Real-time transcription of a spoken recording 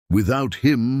Without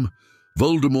him,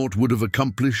 Voldemort would have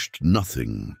accomplished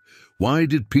nothing. Why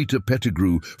did Peter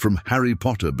Pettigrew from Harry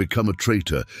Potter become a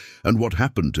traitor, and what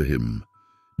happened to him?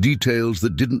 Details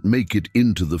that didn't make it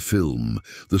into the film,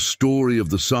 the story of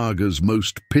the saga's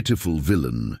most pitiful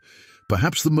villain.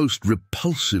 Perhaps the most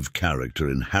repulsive character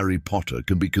in Harry Potter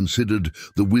can be considered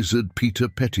the wizard Peter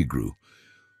Pettigrew.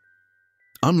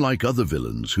 Unlike other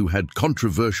villains who had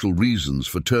controversial reasons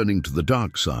for turning to the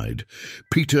dark side,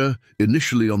 Peter,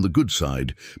 initially on the good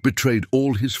side, betrayed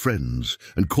all his friends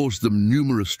and caused them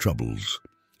numerous troubles.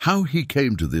 How he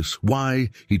came to this, why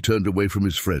he turned away from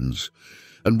his friends,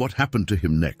 and what happened to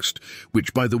him next,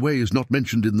 which, by the way, is not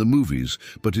mentioned in the movies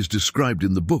but is described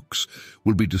in the books,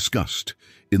 will be discussed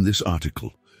in this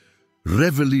article.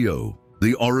 Revelio,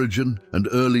 the origin and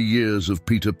early years of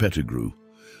Peter Pettigrew.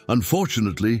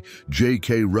 Unfortunately,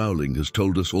 J.K. Rowling has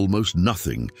told us almost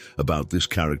nothing about this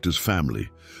character's family,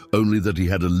 only that he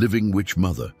had a living witch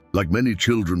mother. Like many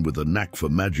children with a knack for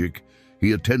magic,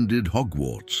 he attended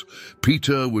Hogwarts.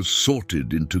 Peter was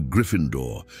sorted into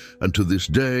Gryffindor, and to this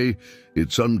day,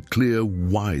 it's unclear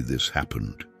why this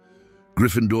happened.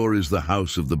 Gryffindor is the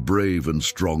house of the brave and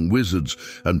strong wizards,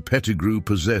 and Pettigrew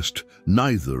possessed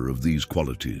neither of these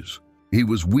qualities. He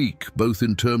was weak both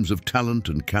in terms of talent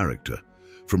and character.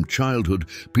 From childhood,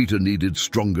 Peter needed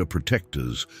stronger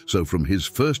protectors, so from his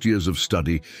first years of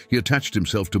study, he attached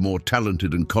himself to more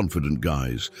talented and confident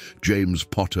guys, James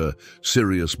Potter,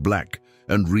 Sirius Black,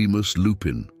 and Remus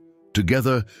Lupin.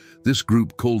 Together, this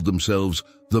group called themselves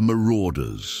the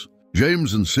Marauders.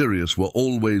 James and Sirius were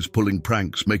always pulling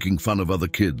pranks, making fun of other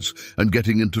kids, and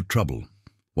getting into trouble.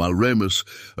 While Remus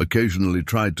occasionally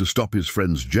tried to stop his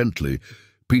friends gently,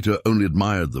 Peter only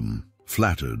admired them,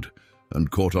 flattered,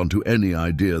 and caught on to any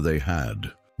idea they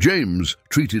had. James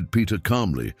treated Peter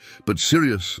calmly, but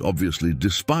Sirius obviously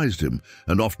despised him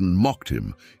and often mocked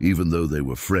him, even though they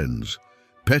were friends.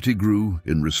 Pettigrew,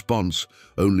 in response,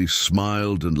 only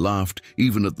smiled and laughed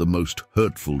even at the most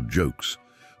hurtful jokes.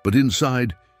 But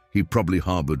inside, he probably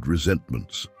harbored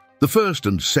resentments. The first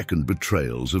and second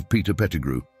betrayals of Peter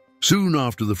Pettigrew. Soon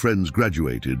after the friends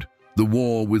graduated, the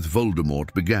war with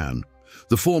Voldemort began.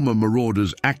 The former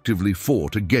Marauders actively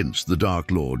fought against the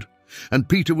Dark Lord, and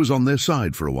Peter was on their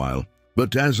side for a while.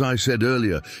 But as I said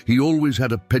earlier, he always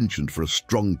had a penchant for a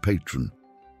strong patron.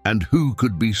 And who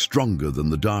could be stronger than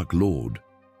the Dark Lord?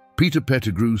 Peter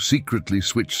Pettigrew secretly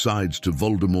switched sides to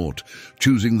Voldemort,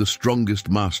 choosing the strongest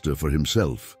master for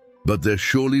himself. But there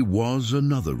surely was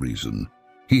another reason.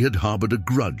 He had harbored a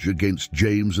grudge against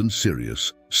James and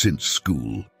Sirius since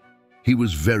school. He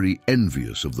was very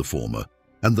envious of the former,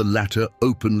 and the latter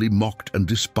openly mocked and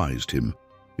despised him.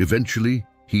 Eventually,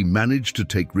 he managed to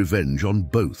take revenge on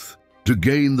both. To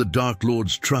gain the Dark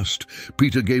Lord's trust,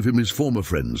 Peter gave him his former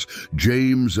friends,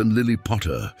 James and Lily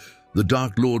Potter. The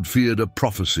Dark Lord feared a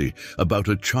prophecy about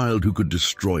a child who could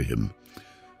destroy him.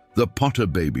 The Potter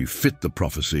baby fit the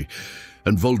prophecy,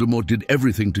 and Voldemort did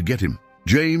everything to get him.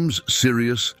 James,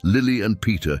 Sirius, Lily, and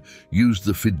Peter used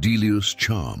the Fidelius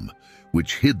charm,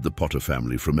 which hid the Potter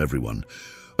family from everyone.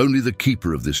 Only the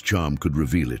keeper of this charm could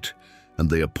reveal it, and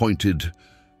they appointed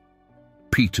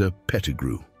Peter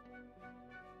Pettigrew.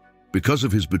 Because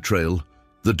of his betrayal,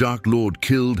 the Dark Lord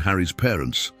killed Harry's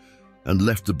parents and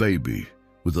left the baby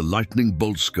with a lightning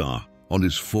bolt scar on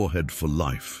his forehead for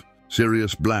life.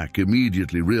 Sirius Black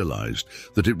immediately realized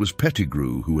that it was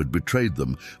Pettigrew who had betrayed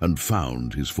them and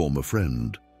found his former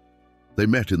friend. They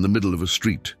met in the middle of a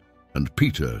street, and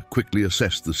Peter quickly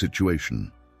assessed the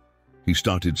situation. He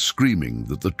started screaming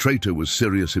that the traitor was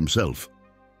Sirius himself,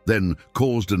 then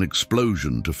caused an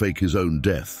explosion to fake his own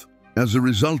death. As a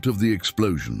result of the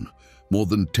explosion, more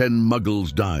than 10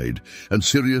 Muggles died, and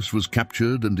Sirius was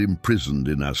captured and imprisoned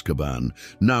in Azkaban,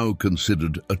 now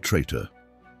considered a traitor.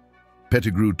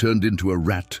 Pettigrew turned into a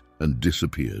rat and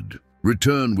disappeared.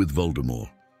 Return with Voldemort.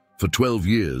 For 12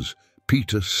 years,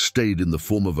 Peter stayed in the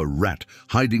form of a rat,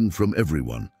 hiding from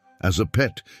everyone. As a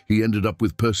pet, he ended up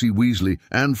with Percy Weasley,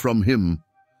 and from him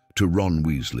to Ron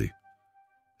Weasley.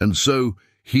 And so,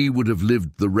 he would have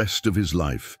lived the rest of his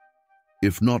life,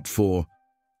 if not for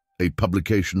a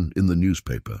publication in the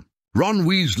newspaper. Ron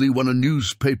Weasley won a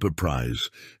newspaper prize,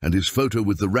 and his photo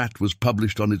with the rat was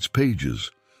published on its pages.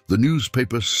 The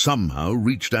newspaper somehow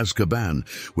reached Azkaban,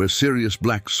 where Sirius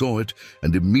Black saw it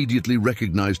and immediately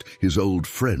recognized his old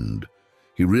friend.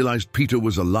 He realized Peter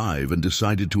was alive and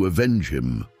decided to avenge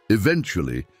him.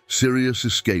 Eventually, Sirius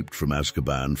escaped from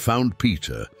Azkaban, found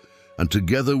Peter, and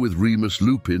together with Remus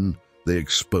Lupin, they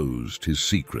exposed his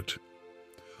secret.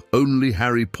 Only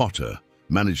Harry Potter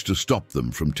managed to stop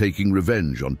them from taking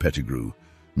revenge on Pettigrew,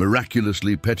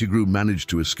 Miraculously, Pettigrew managed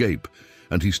to escape,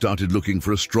 and he started looking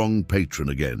for a strong patron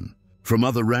again. From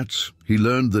other rats, he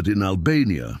learned that in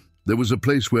Albania, there was a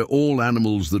place where all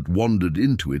animals that wandered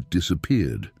into it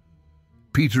disappeared.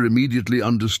 Peter immediately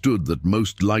understood that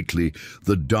most likely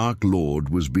the Dark Lord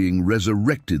was being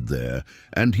resurrected there,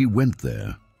 and he went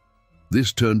there.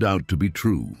 This turned out to be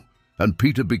true, and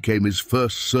Peter became his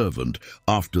first servant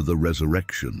after the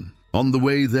resurrection. On the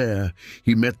way there,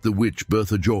 he met the witch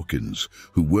Bertha Jorkins,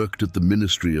 who worked at the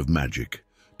Ministry of Magic.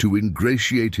 To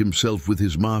ingratiate himself with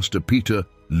his master, Peter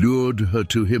lured her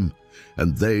to him,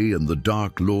 and they and the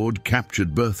Dark Lord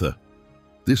captured Bertha.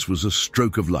 This was a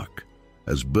stroke of luck,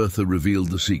 as Bertha revealed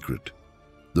the secret.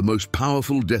 The most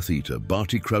powerful Death Eater,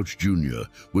 Barty Crouch Jr.,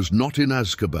 was not in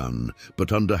Azkaban,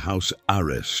 but under house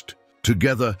arrest.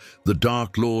 Together, the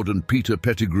Dark Lord and Peter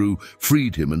Pettigrew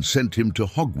freed him and sent him to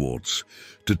Hogwarts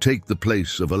to take the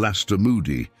place of Alastor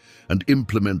Moody and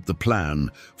implement the plan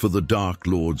for the Dark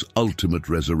Lord's ultimate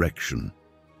resurrection.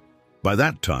 By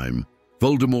that time,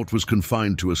 Voldemort was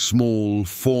confined to a small,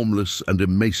 formless and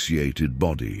emaciated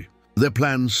body. Their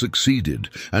plans succeeded,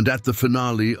 and at the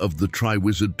finale of the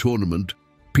Triwizard Tournament,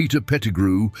 Peter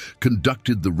Pettigrew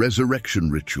conducted the resurrection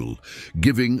ritual,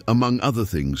 giving, among other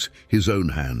things, his own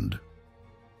hand.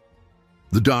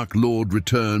 The Dark Lord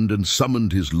returned and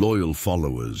summoned his loyal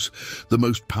followers, the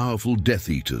most powerful Death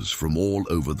Eaters from all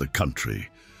over the country.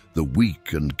 The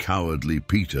weak and cowardly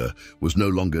Peter was no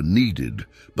longer needed,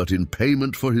 but in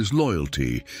payment for his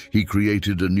loyalty, he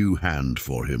created a new hand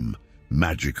for him,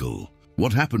 magical.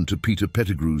 What happened to Peter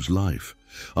Pettigrew's life?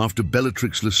 After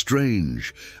Bellatrix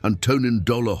Lestrange, Antonin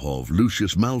Dolohov,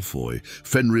 Lucius Malfoy,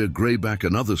 Fenrir Greyback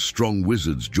and other strong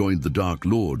wizards joined the Dark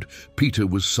Lord, Peter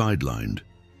was sidelined.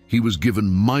 He was given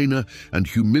minor and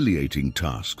humiliating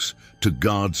tasks, to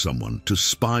guard someone, to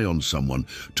spy on someone,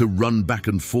 to run back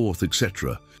and forth,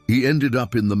 etc. He ended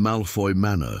up in the Malfoy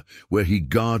Manor, where he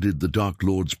guarded the Dark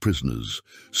Lord's prisoners.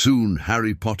 Soon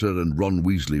Harry Potter and Ron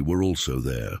Weasley were also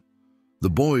there. The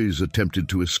boys attempted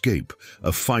to escape,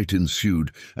 a fight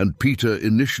ensued, and Peter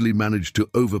initially managed to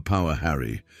overpower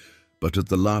Harry. But at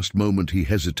the last moment he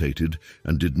hesitated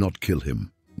and did not kill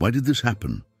him. Why did this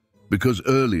happen? Because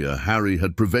earlier Harry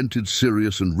had prevented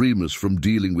Sirius and Remus from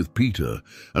dealing with Peter,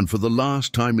 and for the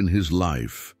last time in his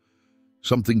life,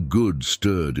 something good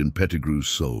stirred in Pettigrew's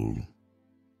soul.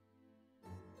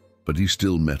 But he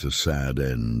still met a sad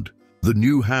end. The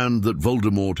new hand that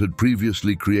Voldemort had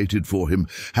previously created for him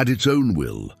had its own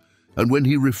will, and when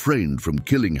he refrained from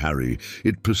killing Harry,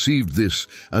 it perceived this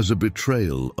as a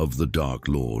betrayal of the Dark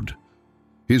Lord.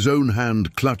 His own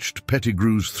hand clutched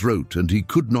Pettigrew's throat, and he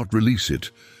could not release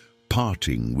it,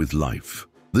 parting with life.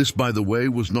 This, by the way,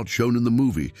 was not shown in the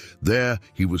movie. There,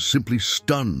 he was simply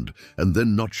stunned and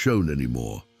then not shown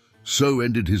anymore. So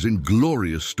ended his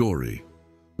inglorious story.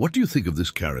 What do you think of this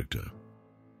character?